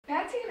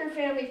Patsy and her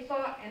family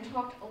thought and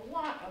talked a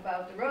lot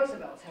about the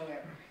Roosevelts,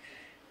 however.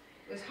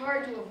 It was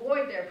hard to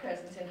avoid their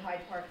presence in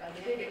Hyde Park on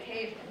the big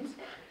occasions,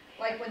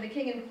 like when the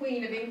King and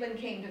Queen of England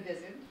came to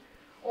visit,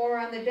 or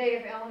on the day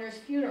of Eleanor's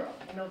funeral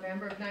in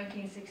November of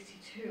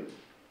 1962.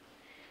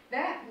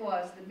 That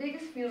was the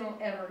biggest funeral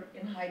ever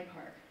in Hyde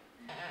Park.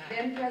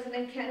 Then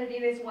President Kennedy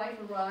and his wife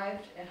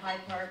arrived at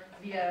Hyde Park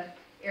via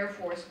Air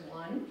Force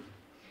One,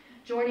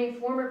 joining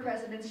former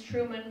Presidents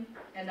Truman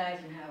and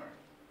Eisenhower.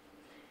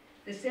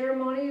 The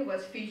ceremony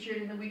was featured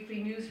in the weekly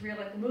newsreel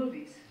at the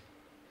movies.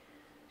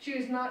 She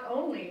was not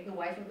only the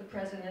wife of the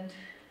president,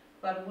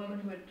 but a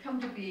woman who had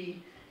come to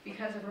be,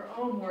 because of her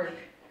own work,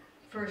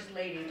 First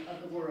Lady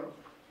of the world.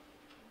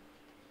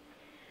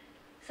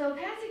 So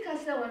Patsy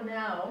Costello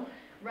now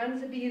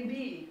runs a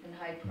B&B in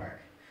Hyde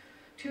Park.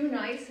 2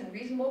 nice and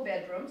reasonable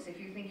bedrooms, if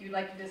you think you'd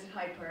like to visit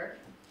Hyde Park.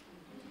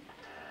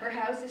 Her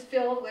house is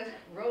filled with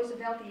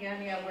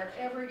Rooseveltiana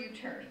wherever you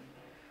turn.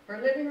 Her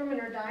living room and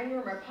her dining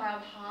room are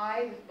piled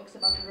high with books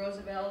about the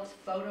Roosevelts,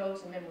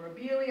 photos and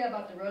memorabilia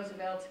about the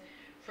Roosevelts,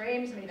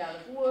 frames made out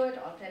of wood,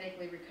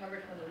 authentically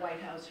recovered from the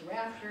White House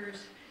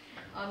rafters.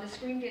 On the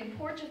screened-in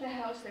porch of the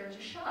house, there is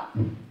a shop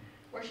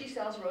where she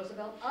sells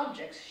Roosevelt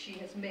objects she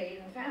has made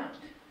and found.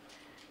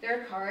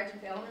 There are cards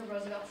with Eleanor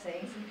Roosevelt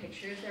sayings and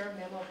pictures. There are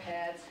memo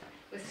pads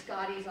with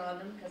Scotties on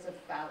them because of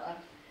Fala,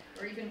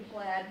 or even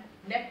plaid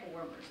neck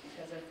warmers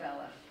because of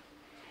Fala.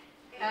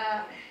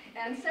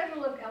 And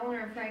several of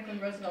Eleanor and Franklin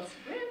Roosevelt's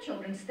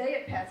grandchildren stay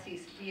at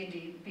Patsy's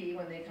B&B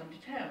when they come to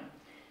town.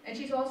 And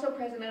she's also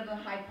president of the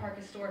Hyde Park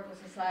Historical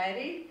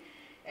Society,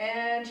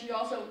 and she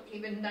also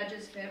even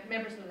nudges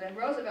members of the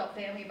Roosevelt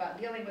family about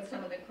dealing with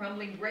some of the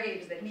crumbling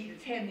graves that need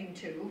attending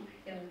to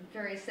in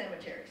various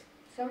cemeteries.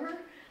 So her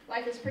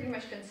life is pretty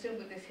much consumed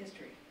with this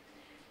history.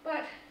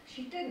 But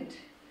she didn't,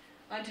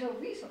 until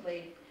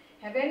recently,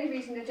 have any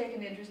reason to take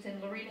an interest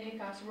in Lorena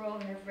Hickok's role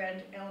in her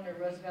friend Eleanor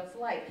Roosevelt's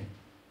life.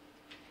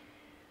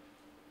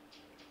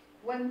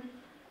 When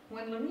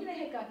Lorena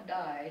Hickok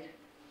died,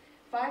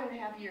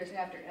 5.5 years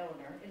after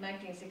Eleanor, in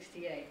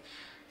 1968,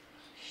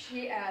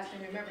 she asked,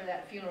 and remember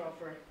that funeral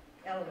for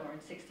Eleanor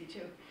in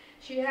 62,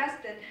 she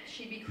asked that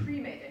she be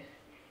cremated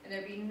and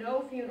there be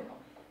no funeral.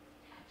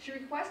 She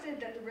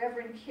requested that the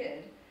Reverend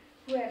Kidd,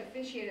 who had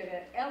officiated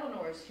at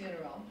Eleanor's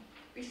funeral,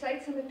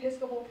 recite some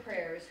Episcopal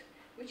prayers,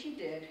 which he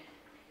did,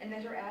 and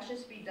that her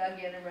ashes be dug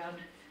in around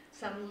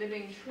some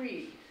living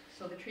tree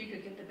so the tree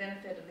could get the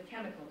benefit of the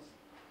chemicals.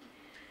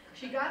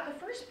 She got the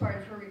first part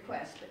of her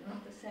request, but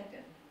not the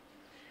second.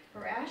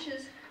 Her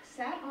ashes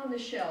sat on the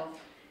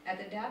shelf at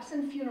the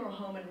Dapson Funeral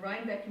Home in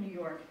Rhinebeck, New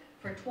York,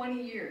 for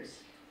 20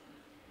 years,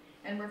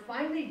 and were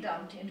finally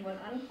dumped into an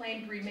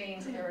unclaimed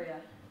remains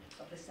area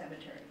of the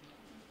cemetery.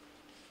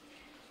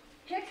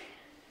 Hick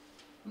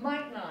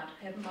might not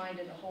have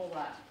minded a whole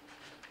lot.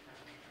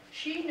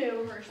 She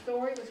knew her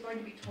story was going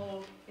to be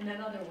told in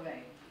another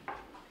way,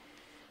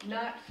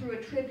 not through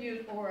a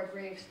tribute or a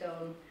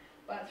gravestone,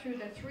 but through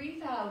the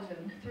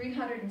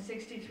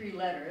 3,363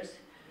 letters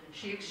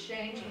she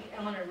exchanged with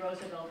Eleanor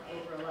Roosevelt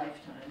over a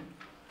lifetime,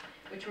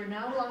 which were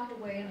now locked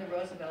away in the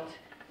Roosevelt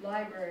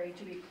Library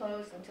to be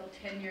closed until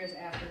 10 years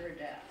after her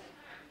death.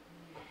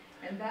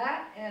 And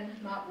that, and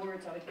not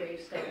words on a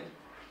gravestone,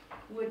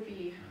 would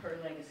be her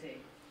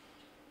legacy.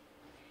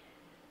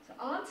 So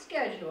on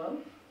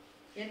schedule,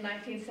 in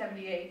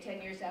 1978,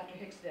 10 years after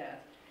Hick's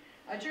death,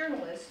 a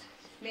journalist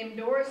named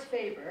Doris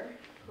Faber,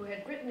 who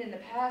had written in the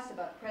past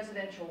about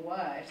presidential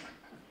wives,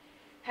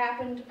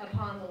 happened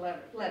upon the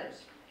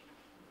letters.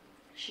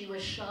 She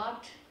was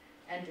shocked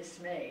and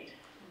dismayed.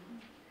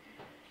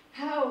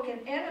 How can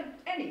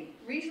any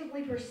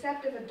reasonably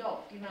perceptive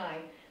adult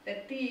deny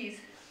that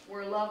these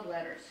were love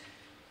letters?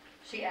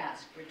 She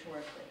asked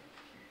rhetorically.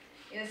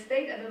 In a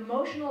state of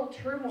emotional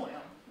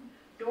turmoil,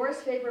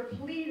 Doris Faber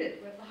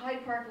pleaded with the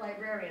Hyde Park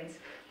librarians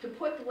to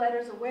put the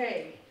letters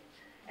away,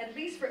 at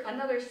least for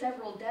another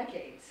several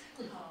decades.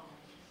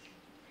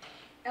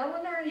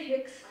 Eleanor and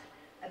Hick's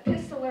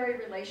epistolary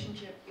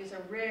relationship is a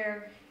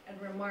rare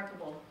and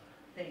remarkable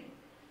thing.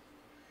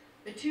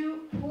 The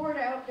two poured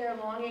out their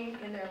longing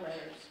in their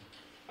letters.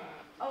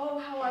 "Oh,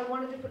 how I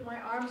wanted to put my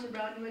arms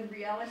around you in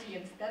reality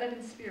instead of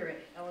in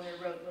spirit," Eleanor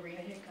wrote Lorena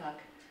Hickok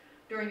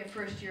during the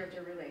first year of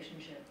their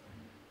relationship.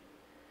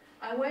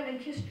 "I went and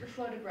kissed your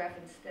photograph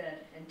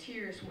instead, and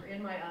tears were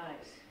in my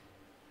eyes."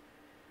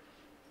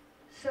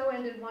 So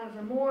ended one of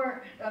the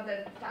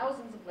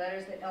thousands of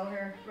letters that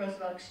Eleanor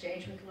Roosevelt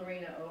exchanged with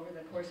Lorena over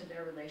the course of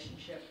their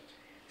relationship,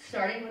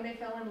 starting when they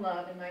fell in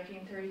love in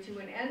 1932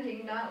 and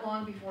ending not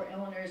long before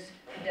Eleanor's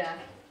death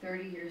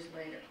 30 years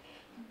later.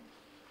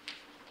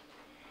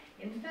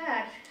 In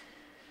fact,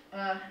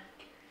 as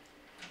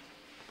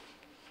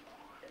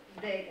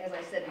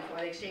I said before,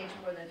 they exchanged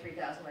more than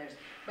 3,000 letters,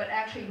 but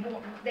actually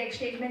they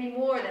exchanged many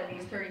more than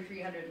these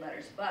 3,300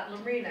 letters. But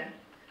Lorena,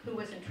 who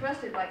was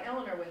entrusted by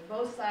Eleanor with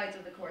both sides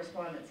of the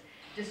correspondence,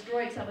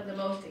 destroyed some of the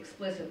most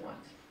explicit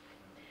ones.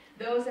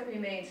 Those that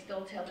remain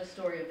still tell the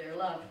story of their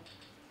love.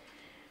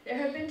 There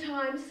have been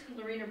times,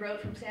 Lorena wrote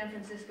from San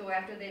Francisco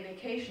after they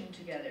vacationed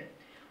together,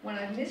 when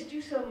I've missed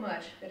you so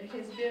much that it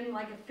has been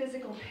like a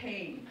physical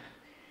pain.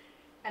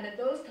 And at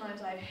those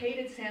times I've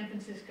hated San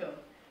Francisco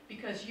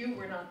because you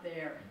were not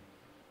there.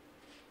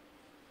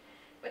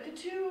 But the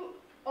two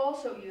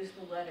also used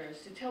the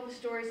letters to tell the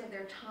stories of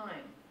their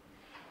time.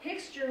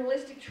 Hicks'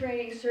 journalistic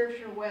training served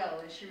her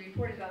well as she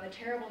reported on the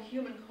terrible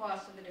human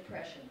costs of the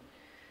Depression.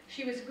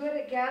 She was good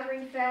at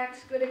gathering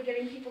facts, good at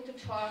getting people to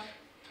talk,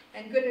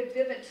 and good at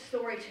vivid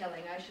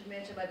storytelling. I should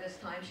mention by this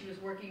time she was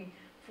working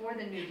for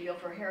the New Deal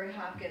for Harry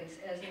Hopkins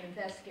as an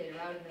investigator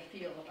out in the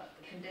field about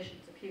the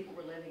conditions that people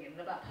were living in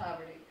and about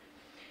poverty.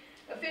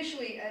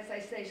 Officially, as I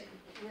say,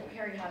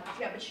 Harry Hopkins,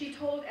 yeah, but she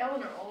told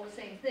Eleanor all the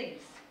same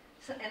things,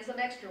 and some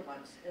extra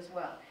ones as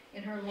well,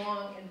 in her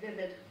long and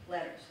vivid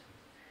letters.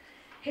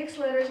 Hicks'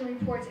 letters and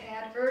reports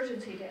add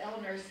urgency to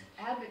Eleanor's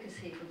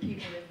advocacy for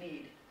people in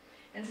need,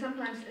 and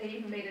sometimes they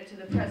even made it to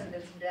the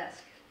president's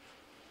desk.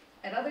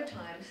 At other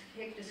times,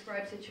 Hicks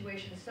described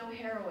situations so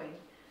harrowing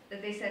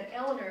that they set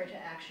Eleanor into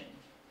action.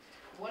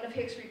 One of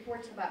Hicks'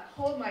 reports about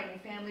coal mining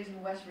families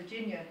in West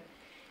Virginia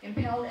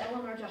impelled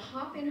Eleanor to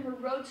hop in her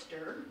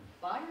roadster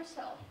by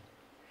herself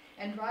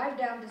and drive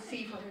down to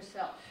see for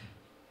herself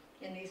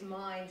in these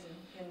mines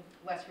in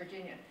West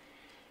Virginia.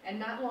 And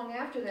not long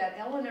after that,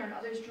 Eleanor and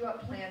others drew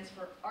up plans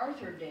for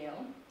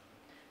Arthurdale,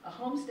 a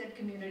homestead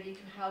community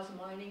to house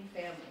mining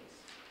families.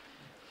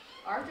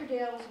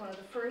 Arthurdale was one of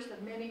the first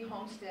of many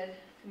homestead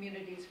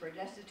communities for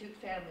destitute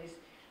families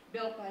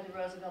built by the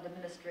Roosevelt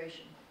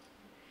administration.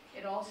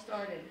 It all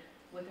started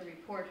with a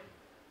report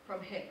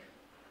from Hicks.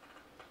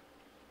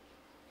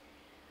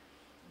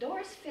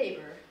 Doris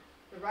Faber,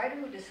 the writer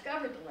who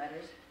discovered the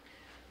letters,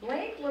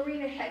 blamed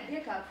Lorena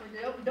Hickok for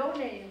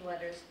donating the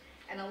letters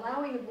and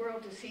allowing the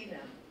world to see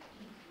them.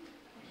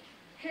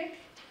 Hicks,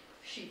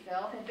 she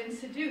felt, had been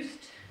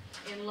seduced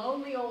in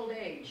lonely old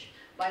age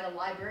by the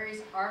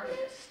library's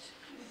archivist.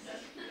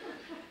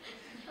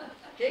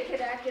 Hicks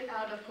had acted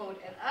out of,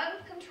 quote, an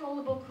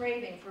uncontrollable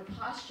craving for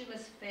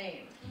posthumous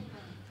fame.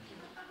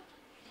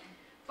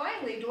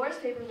 Finally, Doris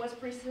Faber was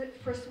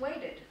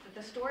persuaded that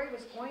the story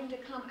was going to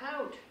come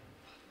out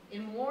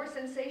in more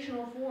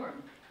sensational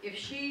form if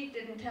she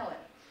didn't tell it.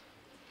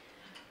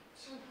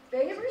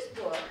 Faber's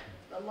book,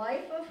 The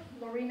Life of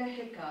Lorena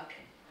Hickok,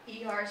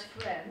 E.R.'s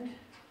friend,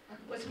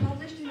 was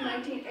published in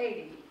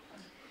 1980.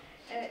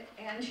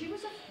 And she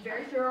was a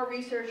very thorough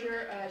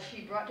researcher.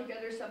 She brought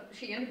together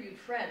she interviewed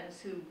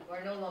friends who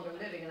are no longer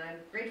living, and I'm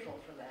grateful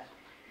for that.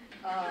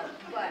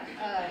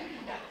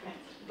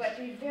 But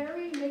the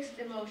very mixed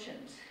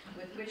emotions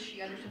with which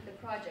she undertook the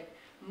project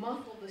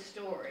muffled the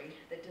story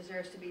that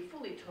deserves to be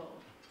fully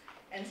told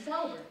and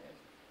celebrated.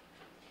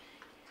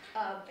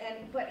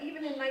 But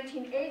even in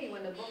 1980,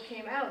 when the book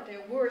came out,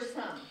 there were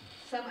some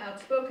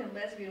outspoken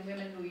lesbian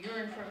women who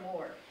yearned for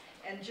more.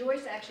 And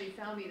Joyce actually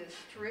found me this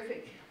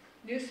terrific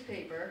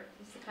newspaper.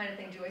 This is the kind of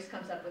thing Joyce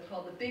comes up with,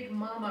 called the Big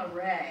Mama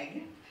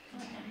Rag,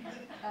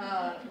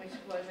 which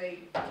was a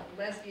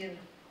lesbian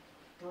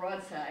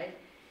broadside.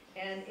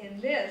 And in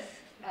this,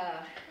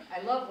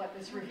 I love what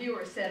this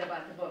reviewer said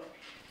about the book.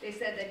 They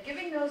said that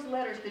giving those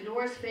letters to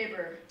Doris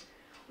Faber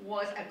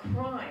was a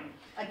crime,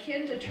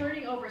 akin to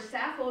turning over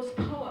Sappho's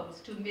poems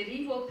to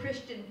medieval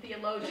Christian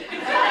theologians.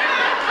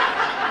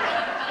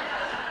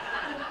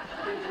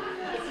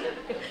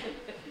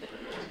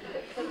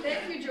 So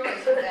thank you,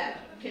 Joyce, for that.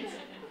 It's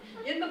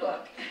in the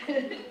book.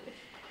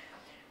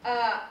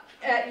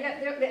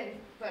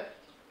 But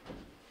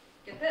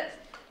get this,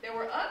 there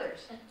were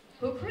others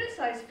who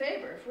criticized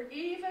Faber for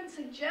even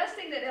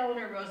suggesting that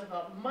Eleanor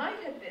Roosevelt might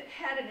have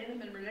had an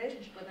intimate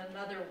relationship with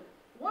another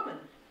woman.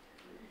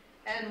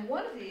 And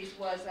one of these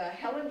was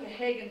Helen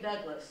Gahagan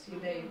Douglas. You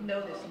may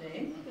know this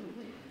name.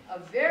 A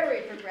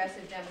very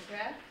progressive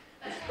Democrat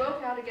who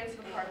spoke out against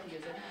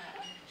McCarthyism.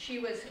 She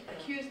was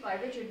accused by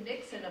Richard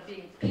Nixon of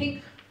being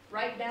pink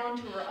right down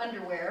to her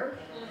underwear.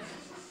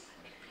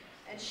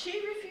 And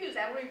she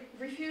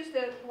refused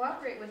to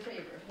cooperate with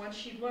Faber once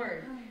she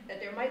learned that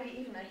there might be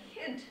even a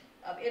hint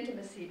of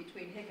intimacy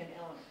between Hicks and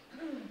Eleanor.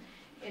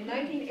 In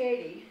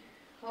 1980,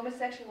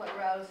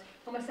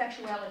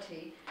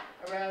 homosexuality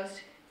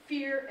aroused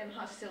fear and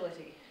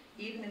hostility,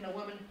 even in a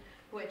woman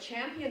who had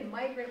championed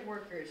migrant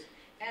workers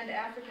and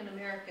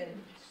African-American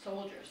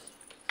soldiers.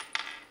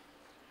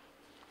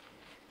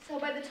 So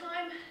by the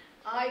time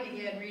I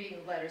began reading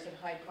the letters at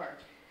Hyde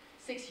Park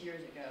 6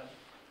 years ago,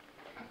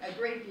 a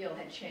great deal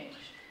had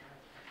changed.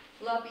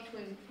 Love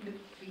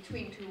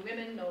between two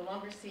women no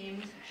longer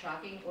seems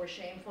shocking or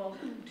shameful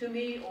to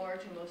me or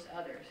to most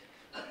others.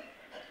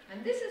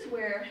 And this is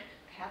where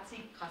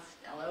Patsy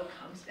Costello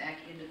comes back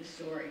into the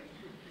story.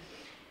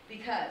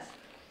 Because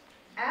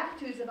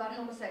attitudes about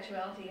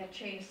homosexuality have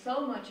changed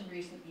so much in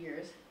recent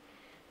years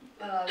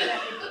that a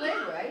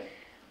playwright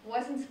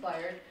was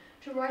inspired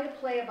to write a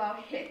play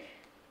about Hicks.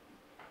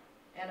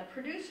 And a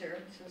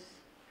producer, this was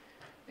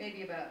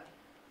maybe about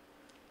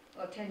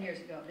 10 years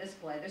ago, this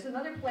play. There's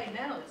another play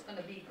now that's going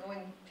to be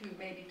going to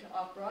maybe to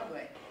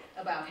off-Broadway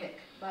about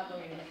Hicks, about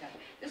Lorena Hickok.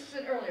 This is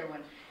an earlier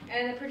one.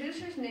 And the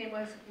producer's name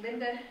was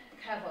Linda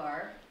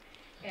Kavar,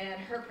 and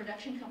her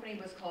production company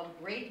was called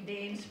Great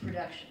Danes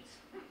Productions.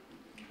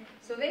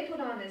 So they put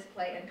on this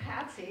play, and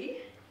Patsy,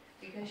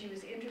 because she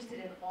was interested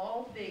in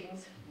all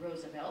things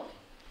Roosevelt,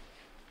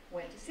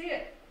 went to see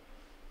it.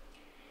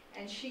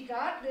 And she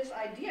got this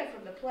idea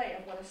from the play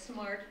of what a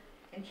smart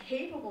and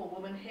capable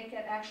woman Hick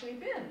had actually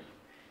been,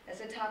 as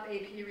a top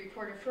AP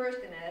reporter first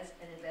and as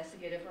an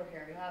investigator for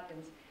Harry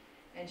Hopkins.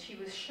 And she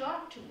was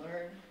shocked to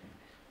learn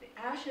the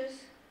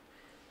ashes,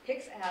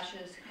 Hick's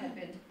ashes, had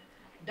been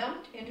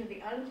dumped into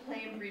the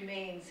unclaimed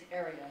remains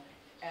area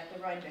at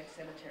the Rhinebeck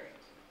Cemetery.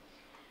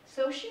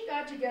 So she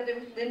got together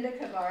with Linda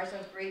Kavars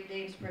of Great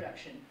Dames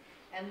Production,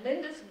 and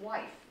Linda's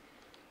wife,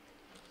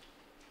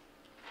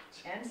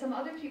 and some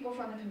other people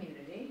from the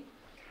community,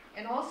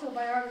 and also a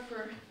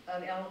biographer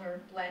of Eleanor,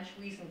 Blanche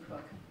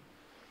Wiesencook.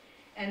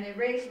 And they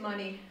raised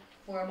money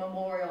for a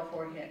memorial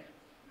for Hick.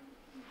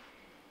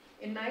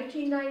 In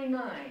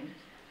 1999,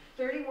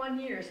 31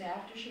 years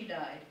after she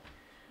died,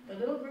 the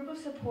little group of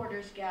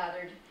supporters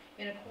gathered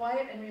in a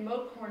quiet and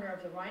remote corner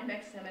of the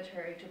Rhinebeck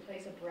Cemetery to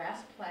place a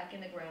brass plaque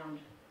in the ground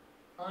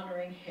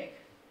honoring Hick.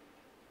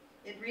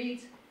 It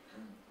reads,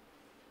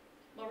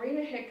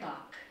 Lorena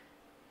Hickok,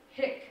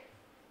 Hick,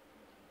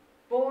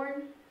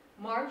 born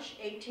March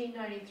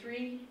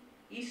 1893,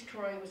 East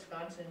Troy,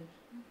 Wisconsin,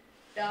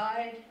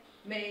 died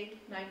May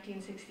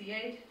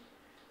 1968,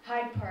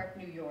 Hyde Park,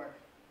 New York.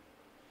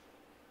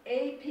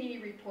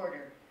 AP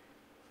reporter,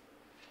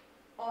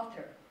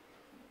 author,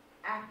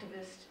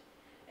 activist,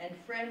 and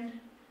friend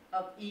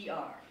of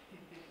ER.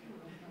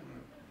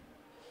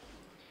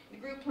 The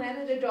group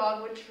planted a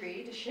dogwood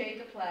tree to shade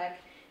the plaque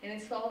and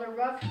installed a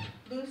rough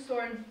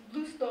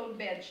bluestone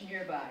bench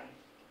nearby.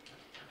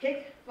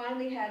 Hick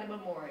finally had a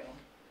memorial,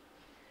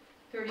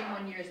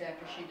 31 years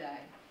after she died.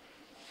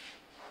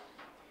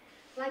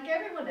 Like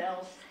everyone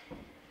else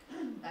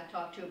I've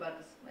talked to about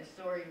my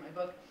story in my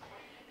book,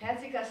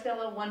 Patsy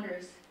Costello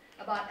wonders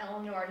about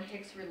Eleanor and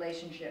Hick's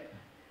relationship.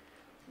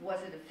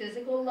 Was it a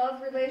physical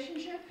love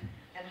relationship,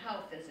 and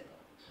how physical?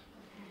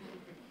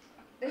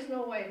 There's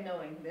no way of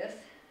knowing this.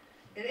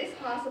 It is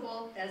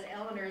possible, as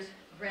Eleanor's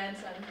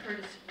grandson,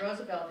 Curtis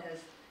Roosevelt, has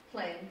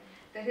claimed,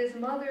 that his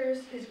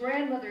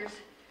grandmother's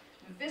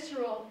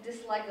visceral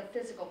dislike of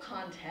physical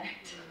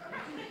contact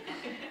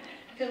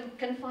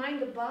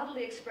confined the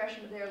bodily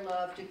expression of their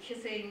love to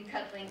kissing,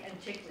 cuddling, and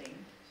tickling.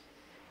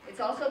 It's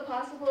also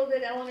possible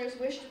that Eleanor's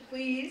wish to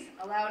please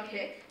allowed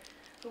Hick,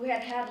 who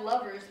had had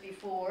lovers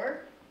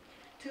before,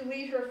 to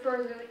lead her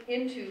further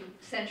into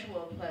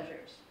sensual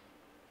pleasures.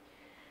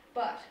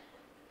 But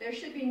there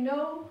should be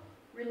no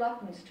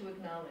reluctance to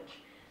acknowledge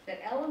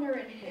that Eleanor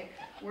and Hick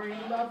were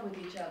in love with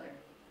each other,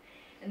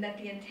 and that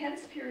the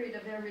intense period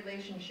of their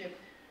relationship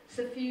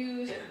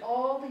suffused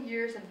all the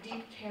years of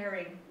deep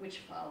caring which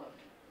followed.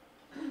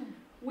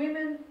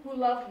 Women who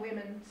loved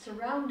women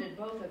surrounded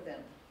both of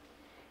them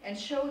and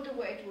showed the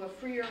way to a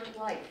freer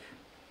life.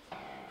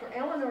 For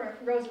Eleanor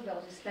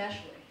Roosevelt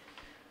especially,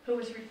 who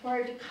was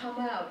required to come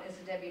out as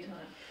a debutante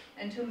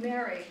and to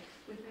marry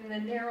within the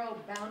narrow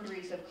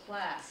boundaries of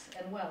class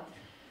and wealth,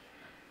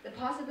 the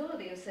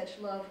possibility of such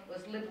love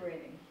was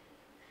liberating.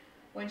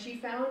 When she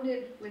found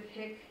it with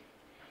Hick,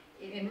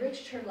 it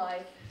enriched her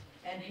life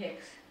and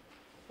Hick's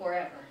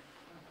forever.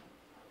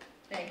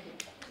 Thank you.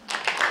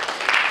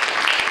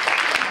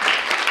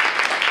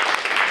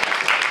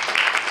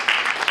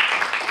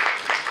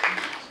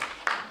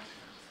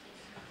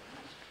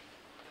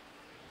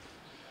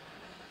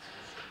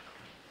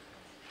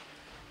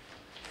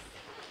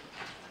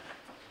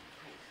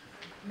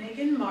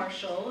 Megan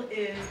Marshall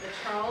is the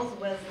Charles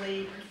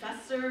Wesley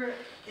Professor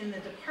in the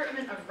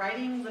Department of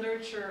Writing,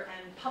 Literature,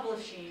 and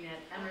Publishing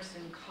at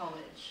Emerson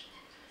College.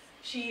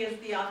 She is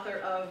the author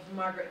of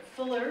Margaret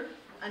Fuller,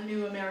 A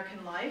New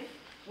American Life,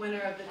 winner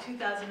of the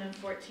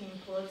 2014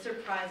 Pulitzer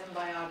Prize in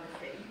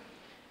Biography,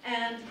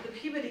 and The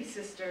Peabody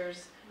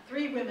Sisters,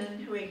 Three Women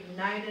Who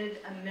Ignited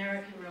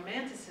American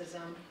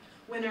Romanticism,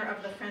 winner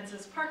of the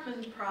Francis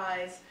Parkman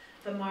Prize,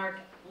 the Mark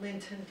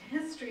Linton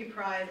History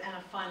Prize, and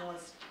a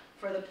finalist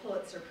for the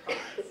Pulitzer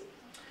Prize.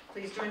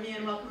 Please join me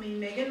in welcoming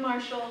Megan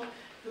Marshall,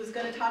 who's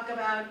going to talk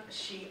about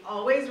She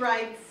Always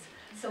Writes,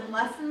 some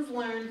lessons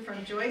learned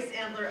from Joyce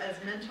Antler as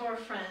mentor,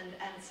 friend,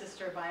 and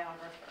sister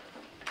biographer.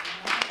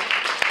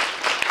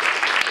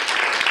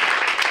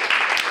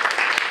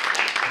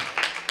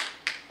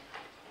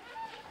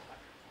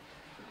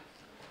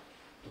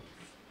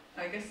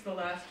 I guess the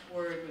last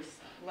word was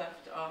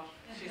left off.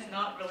 She's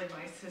not really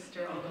my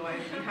sister, although I'd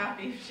be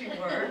happy if she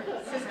were,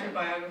 sister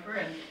biographer.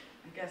 And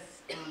I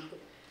guess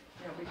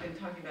we've been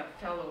talking about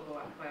fellow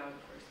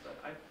biographers, but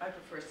I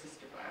prefer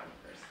sister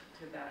biographers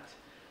to that.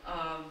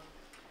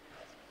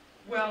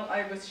 Well,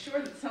 I was sure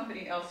that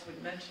somebody else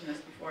would mention this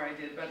before I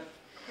did, but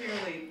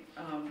clearly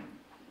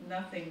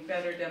nothing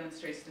better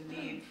demonstrates the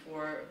need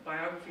for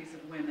biographies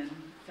of women,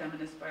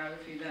 feminist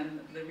biography, than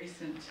the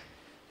recent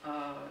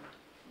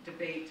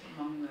debate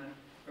among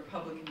the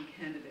Republican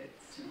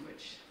candidates in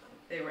which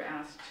they were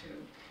asked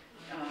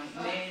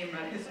to name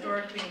a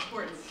historically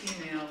important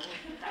female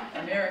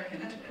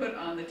American to put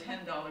on the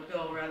 $10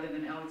 bill rather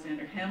than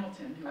Alexander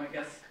Hamilton, who I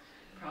guess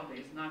probably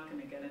is not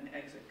going to get an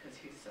exit because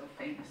he's so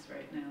famous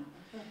right now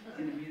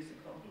in a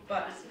musical.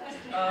 But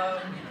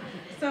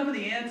some of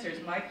the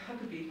answers, Mike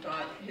Huckabee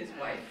thought his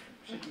wife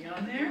should be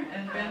on there,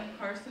 and Ben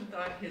Carson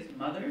thought his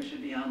mother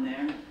should be on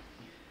there.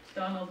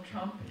 Donald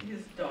Trump,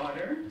 his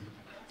daughter,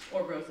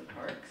 or Rosa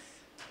Parks.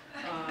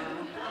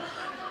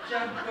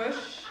 Jeb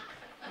Bush,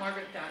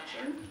 Margaret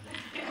Thatcher.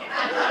 And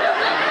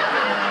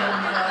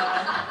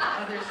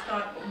others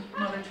thought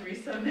Mother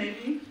Teresa,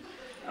 maybe.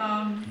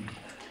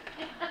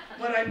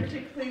 What I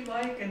particularly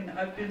like, and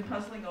I've been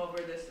puzzling over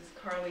this, is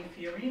Carly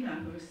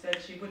Fiorina, who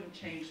said she wouldn't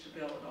change the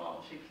bill at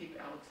all. She'd keep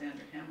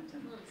Alexander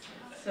Hamilton.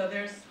 So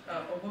there's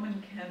a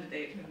woman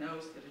candidate who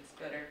knows that it's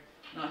better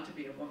not to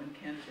be a woman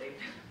candidate.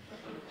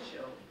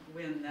 She'll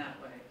win that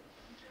way.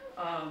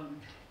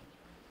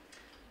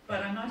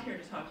 But I'm not here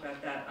to talk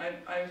about that.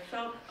 I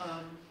felt,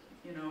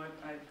 you know,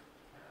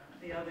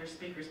 the other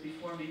speakers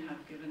before me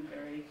have given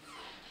very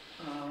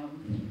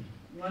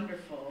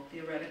wonderful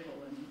theoretical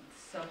and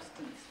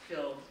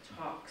substance-filled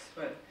talks,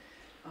 but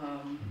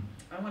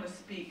I want to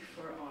speak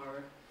for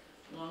our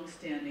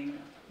long-standing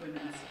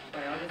women's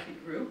biography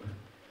group.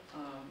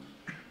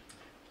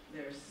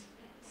 There's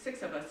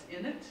 6 of us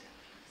in it: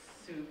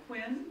 Sue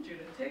Quinn,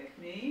 Judith Tick,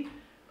 me,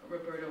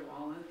 Roberta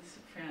Wallens,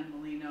 Fran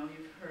Molino.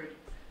 You've heard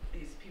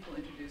these people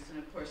introduced, and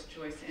of course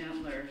Joyce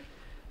Antler.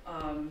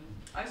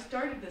 I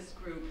started this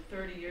group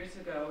 30 years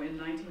ago in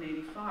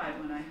 1985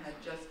 when I had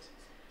just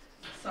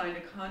signed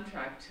a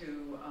contract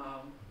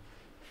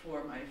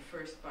for my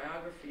first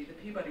biography, The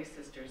Peabody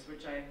Sisters,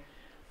 which I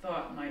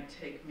thought might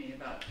take me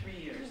about 3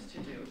 years to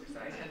do, because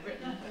I had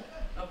written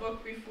a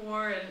book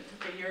before and it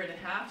took 1.5 years,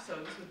 so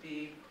this would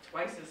be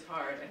twice as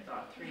hard, I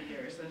thought, 3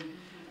 years.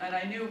 And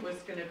I knew it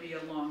was going to be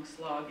a long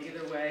slog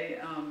either way.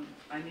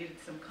 I needed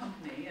some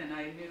company, and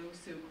I knew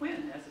Sue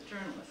Quinn as a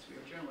journalist. We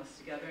were journalists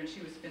together, and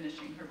she was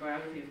finishing her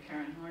biography of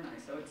Karen Horney.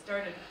 So it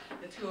started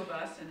the 2 of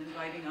us and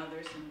inviting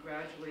others, and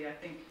gradually I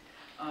think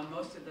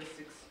most of the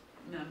 6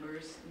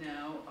 members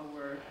now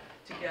were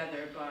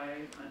together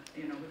by,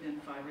 you know, within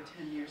 5 or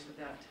 10 years of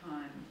that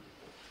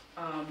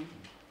time.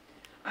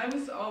 I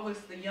was always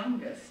the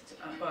youngest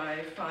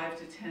by 5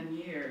 to 10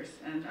 years,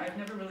 and I've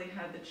never really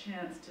had the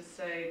chance to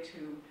say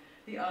to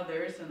the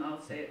others, and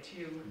I'll say it to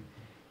you,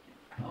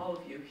 all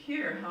of you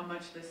here, how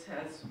much this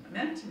has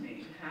meant to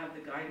me to have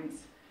the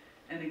guidance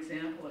and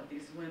example of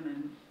these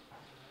women,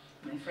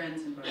 my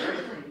friends in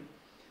biography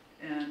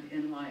and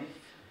in life.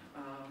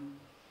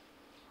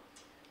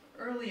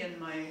 Early in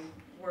my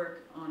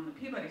work on the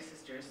Peabody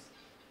Sisters,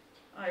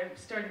 I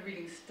started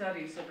reading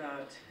studies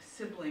about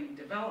sibling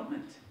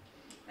development,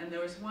 and there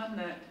was one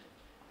that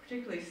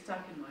particularly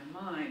stuck in my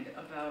mind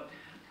about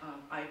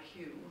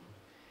IQ.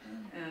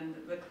 And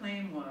the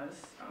claim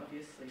was,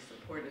 obviously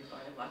supported by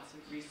lots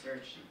of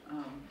research,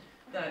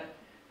 that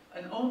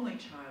an only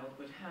child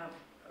would have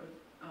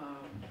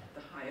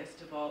the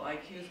highest of all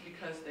IQs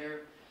because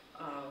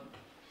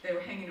they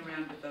were hanging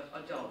around with the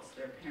adults,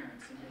 their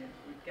parents, and they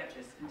would get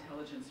this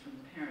intelligence from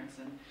the parents.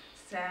 And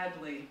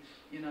sadly,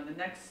 you know, the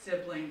next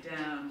sibling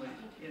down would,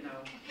 you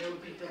know, it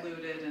would be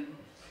diluted and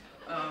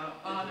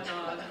on,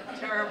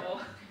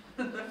 terrible.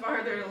 The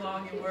farther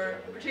along you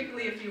were,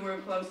 particularly if you were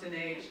close in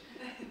age,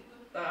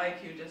 the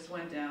IQ just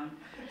went down.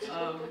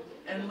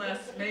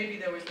 Unless maybe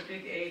there was a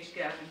big age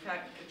gap. In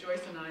fact,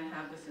 Joyce and I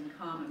have this in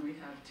common. We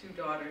have 2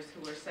 daughters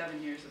who are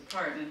 7 years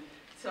apart, and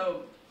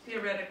so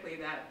theoretically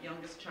that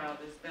youngest child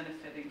is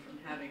benefiting from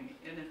having,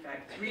 in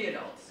effect, 3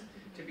 adults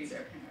to be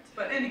their parents.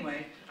 But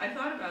anyway, I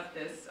thought about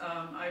this.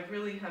 I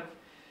really have,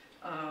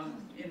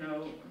 you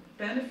know,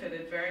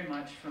 benefited very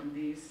much from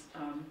these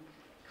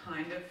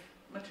kind of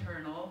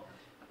maternal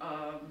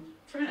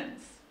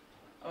friends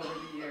over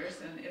the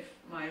years, and if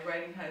my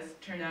writing has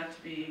turned out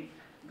to be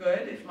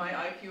good, if my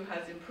IQ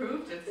has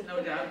improved, it's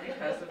no doubt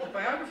because of the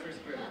biographers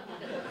group.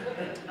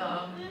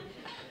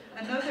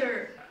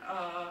 Another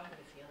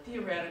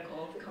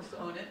theoretical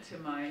component to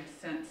my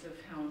sense of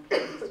how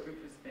important this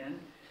group has been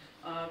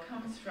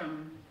comes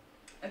from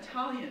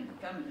Italian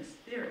feminist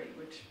theory,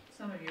 which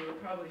some of you are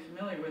probably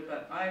familiar with,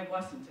 but I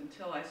wasn't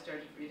until I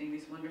started reading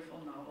these wonderful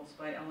novels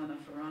by Elena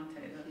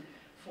Ferrante, the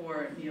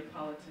 4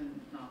 Neapolitan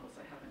novels.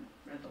 I haven't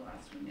read the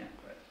last one yet,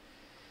 but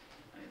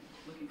I'm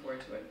looking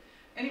forward to it.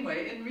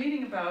 Anyway, in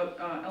reading about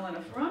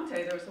Elena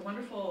Ferrante, there was a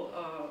wonderful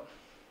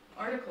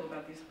article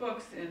about these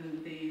books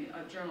in the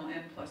journal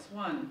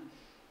N+1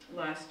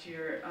 last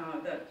year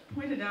that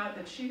pointed out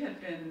that she had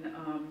been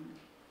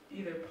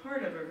either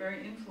part of or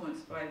very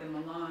influenced by the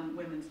Milan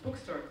Women's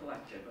Bookstore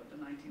Collective of the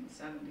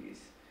 1970s,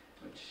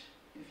 which,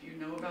 if you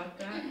know about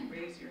that,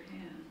 raise your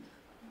hand.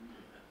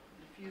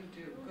 If you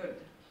do, good,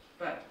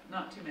 but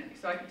not too many,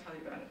 so I can tell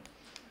you about it.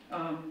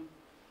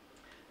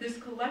 This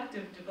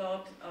collective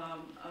developed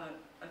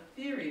a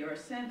theory or a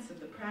sense of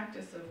the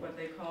practice of what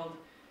they called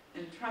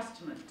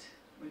entrustment,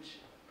 which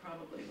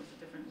probably was a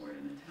different word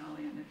in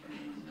Italian, if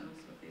anyone knows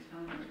what the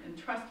Italian word,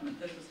 entrustment,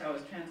 this is how it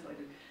was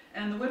translated.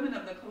 And the women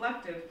of the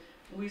collective,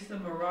 Luisa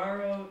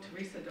Moraro,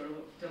 Teresa de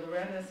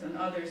Loretas, and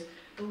others,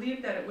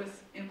 believed that it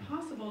was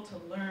impossible to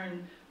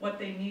learn what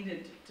they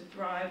needed to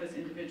thrive as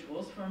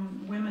individuals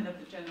from women of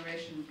the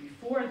generation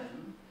before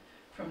them,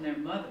 from their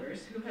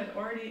mothers, who had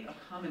already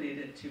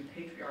accommodated to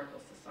patriarchal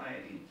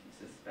society.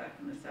 This is back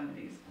in the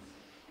 70s.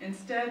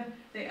 Instead,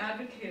 they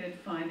advocated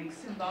finding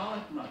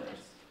symbolic mothers,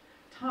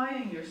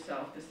 tying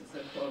yourself, this is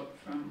a quote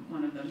from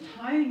one of them,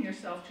 tying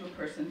yourself to a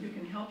person who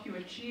can help you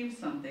achieve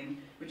something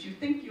which you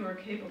think you are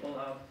capable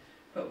of,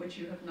 but which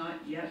you have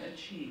not yet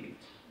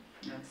achieved.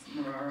 That's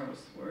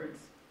Moraro's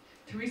words.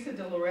 Teresa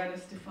de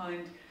Loretas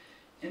defined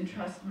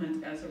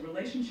entrustment as a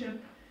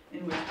relationship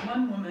in which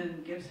one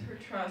woman gives her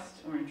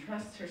trust or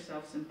entrusts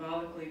herself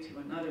symbolically to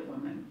another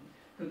woman,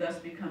 who thus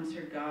becomes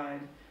her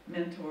guide,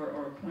 mentor,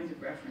 or a point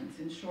of reference.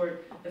 In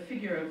short, the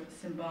figure of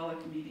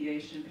symbolic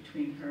mediation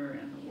between her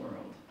and the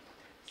world.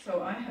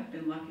 So I have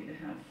been lucky to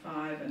have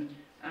 5, and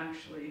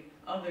actually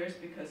others,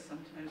 because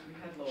sometimes we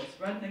had Lois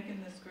Rudnick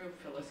in this group,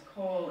 Phyllis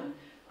Cole, and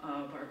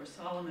Barbara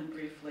Solomon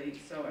briefly.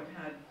 So I've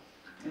had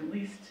at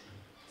least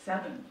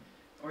 7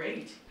 or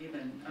 8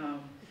 even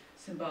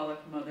symbolic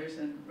mothers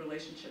and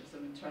relationships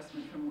of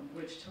entrustment from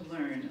which to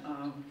learn.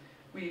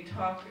 We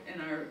talk in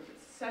our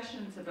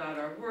sessions about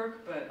our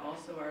work, but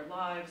also our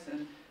lives,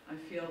 and I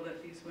feel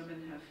that these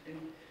women have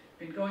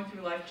been going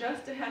through life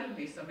just ahead of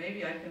me, so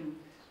maybe I can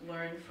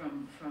learn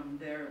from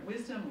their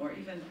wisdom, or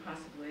even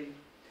possibly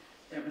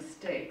their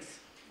mistakes.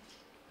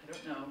 I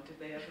don't know, did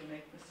they ever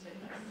make mistakes?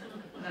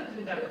 No,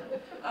 never.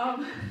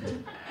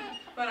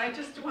 But I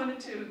just wanted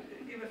to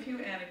give a few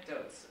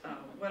anecdotes,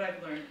 what I've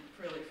learned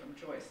really from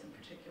Joyce in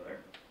particular.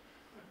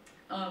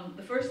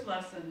 The first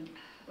lesson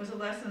was a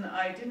lesson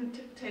I didn't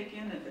take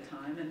in at the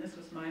time, and this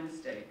was my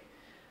mistake.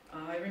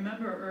 I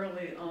remember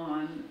early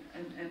on,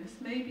 and this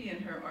may be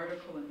in her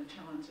article in The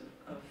Challenge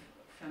of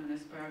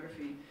Feminist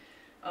Biography,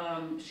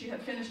 she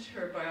had finished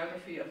her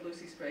biography of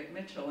Lucy Sprague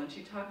Mitchell, and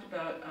she talked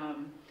about,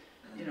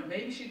 you know,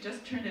 maybe she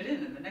just turned it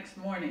in the next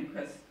morning,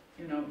 because,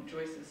 you know,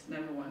 Joyce is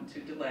never one to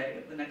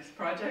delay the next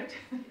project.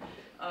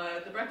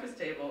 At the breakfast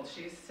table,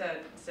 she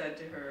said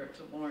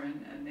to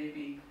Lauren, and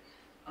maybe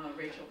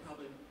Rachel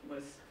probably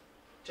was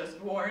just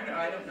warned,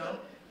 I don't know.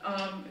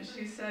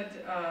 She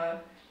said,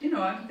 you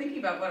know, I'm thinking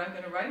about what I'm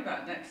going to write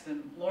about next,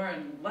 and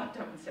Lauren leapt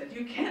up and said,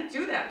 "You can't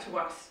do that to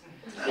us."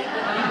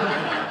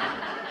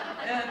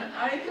 And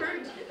I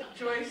heard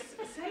Joyce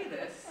say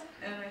this,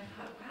 and I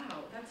thought,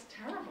 wow, that's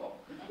terrible.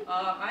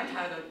 I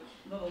had a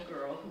little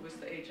girl who was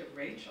the age of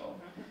Rachel,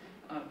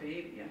 a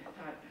baby. I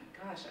thought,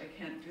 gosh, I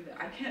can't do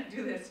that. I can't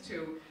do this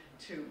to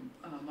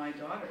my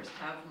daughters,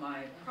 have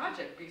my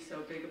project be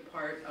so big a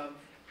part of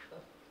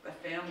a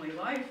family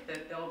life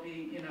that they'll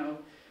be, you know,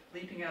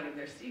 leaping out of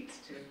their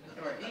seats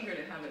or eager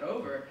to have it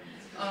over.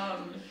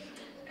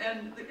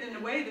 And in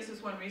a way, this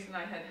is one reason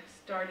I had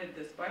started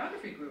this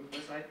biography group,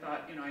 was I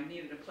thought, you know, I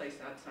needed a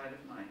place outside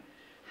of my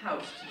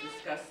house to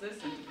discuss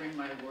this and to bring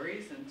my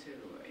worries and to,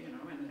 you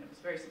know, and it was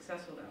very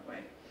successful that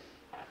way.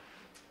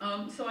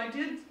 So I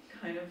did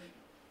kind of,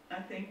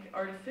 I think,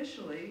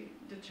 artificially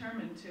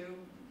determine to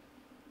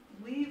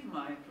leave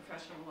my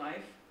professional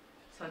life,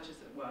 such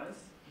as it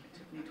was. It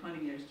took me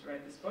 20 years to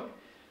write this book.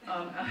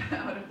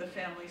 Out of the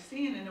family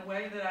scene in a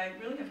way that I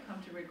really have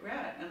come to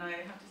regret. And I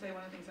have to say,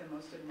 one of the things I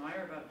most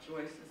admire about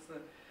Joyce is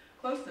the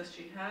closeness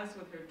she has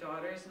with her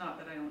daughters. Not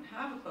that I don't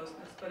have a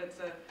closeness, but it's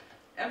a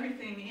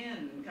everything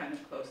in kind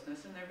of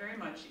closeness, and they're very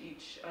much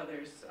each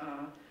other's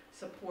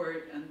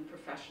support and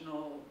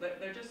professional.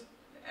 They're just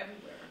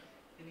everywhere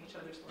in each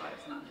other's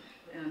lives.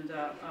 And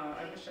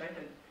I wish I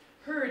had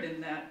heard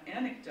in that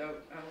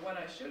anecdote what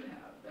I should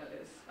have. That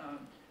is,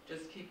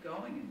 just keep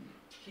going and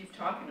keep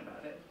talking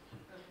about it,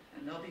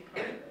 and they'll be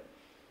part of it.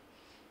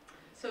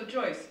 So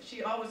Joyce,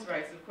 she always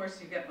writes. Of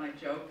course, you get my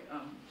joke.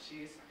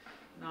 She's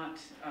not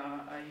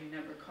a you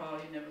never call,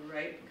 you never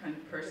write kind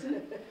of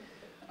person.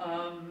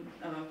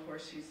 Of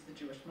course, she's the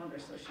Jewish mother,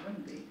 so she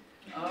wouldn't be.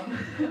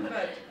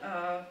 But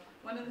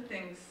one of the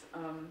things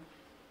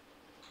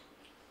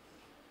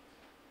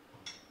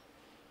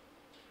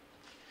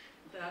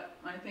that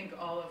I think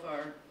all of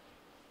our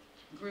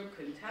group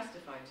could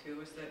testify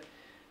to is that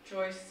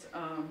Joyce,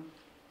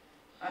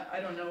 I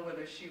don't know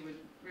whether she would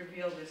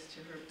reveal this to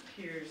her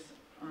peers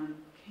on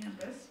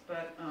campus,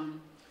 but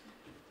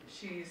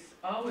she's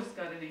always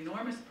got an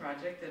enormous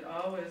project that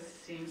always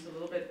seems a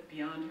little bit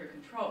beyond her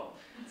control.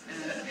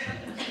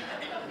 And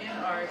in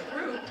our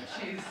group,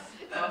 she's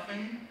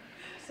often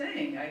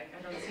saying, I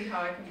don't see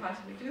how I can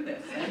possibly do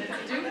this. And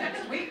it's due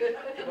next week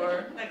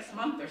or next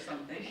month or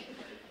something.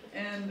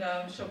 And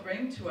she'll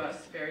bring to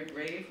us very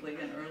bravely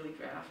an early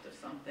draft of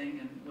something,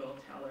 and we'll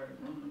tell her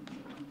one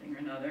thing or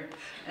another,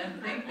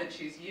 and think that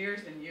she's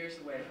years and years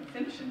away from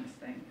finishing this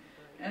thing.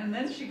 And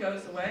then she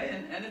goes away,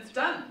 and it's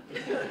done.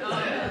 And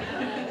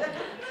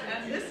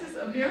this is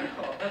a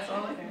miracle. That's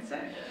all I can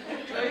say.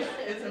 Joyce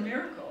is a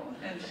miracle,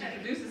 and she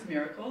produces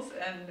miracles,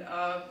 and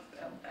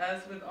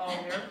as with all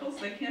miracles,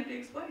 they can't be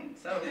explained.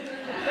 So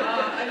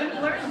I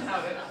didn't learn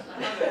how to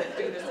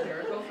do this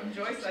miracle from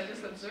Joyce, I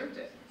just observed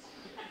it.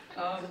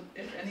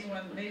 If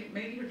anyone,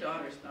 maybe your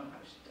daughters know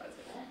how she does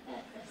it,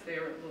 because they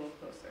are a little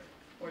closer,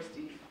 or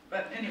Steve.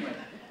 But anyway,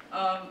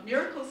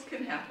 miracles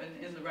can happen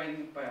in the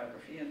writing of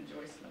biography, and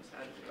Joyce knows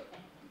how to do it.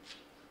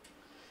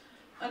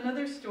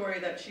 Another story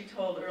that she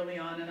told early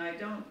on, and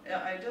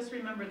I just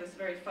remember this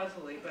very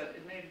fuzzily, but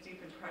it made a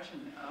deep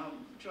impression.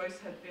 Joyce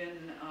had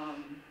been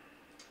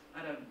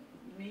at a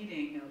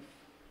meeting of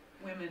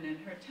women in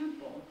her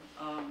temple,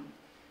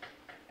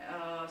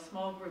 a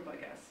small group, I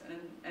guess,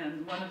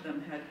 and one of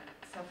them had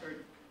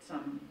suffered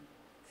some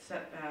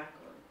setback,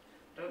 or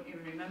don't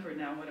even remember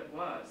now what it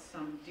was,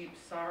 some deep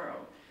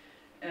sorrow.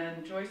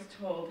 And Joyce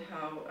told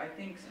how, I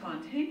think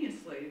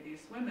spontaneously,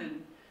 these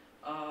women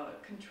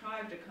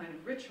contrived a kind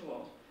of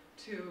ritual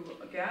to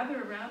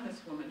gather around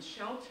this woman,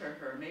 shelter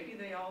her. Maybe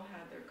they all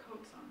had their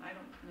coats on. I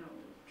don't know.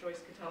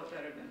 Joyce could tell it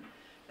better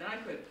than I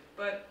could.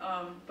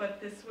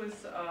 But this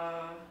was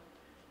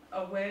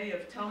a way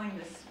of telling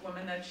this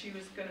woman that she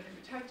was going to be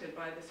protected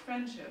by this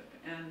friendship,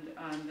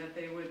 and that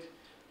they would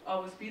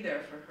always be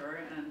there for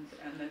her, and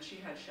that she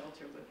had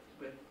shelter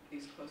with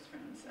these close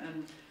friends.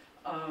 And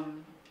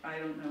I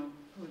don't know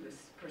who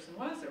this person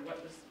was or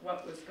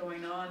what was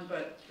going on,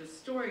 but the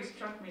story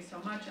struck me so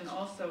much, and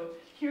also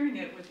hearing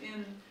it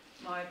within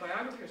my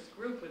biographers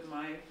group with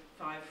my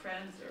 5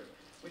 friends, or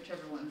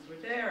whichever ones were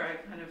there, I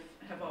kind of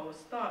have always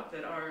thought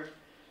that our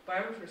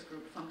biographers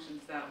group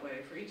functions that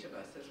way for each of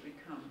us as we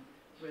come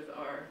with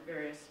our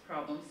various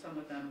problems, some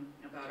of them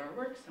about our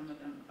work, some of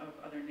them of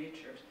other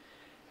natures.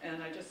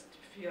 And I just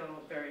feel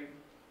very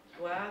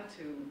glad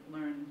to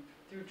learn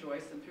through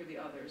Joyce and through the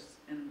others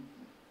in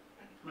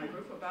my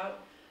group about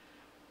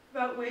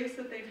ways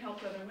that they've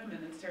helped other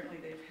women, and certainly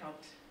they've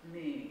helped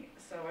me.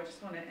 So I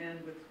just want to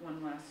end with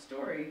one last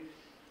story.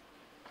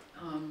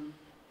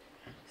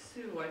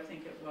 Sue, I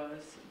think it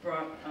was,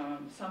 brought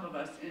some of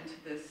us into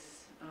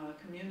this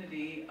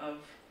community of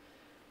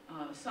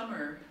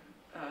summer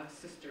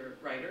sister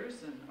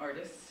writers and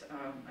artists,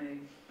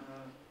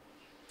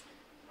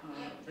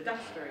 the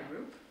Duxbury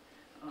Group,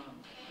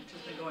 which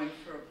has been going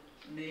for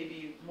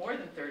maybe more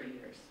than 30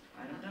 years,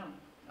 I don't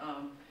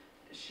know.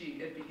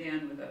 It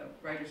began with a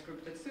writers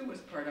group that Sue was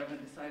part of, and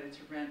decided to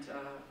rent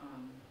a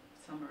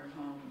summer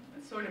home,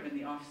 and sort of in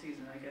the off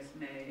season, I guess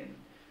May and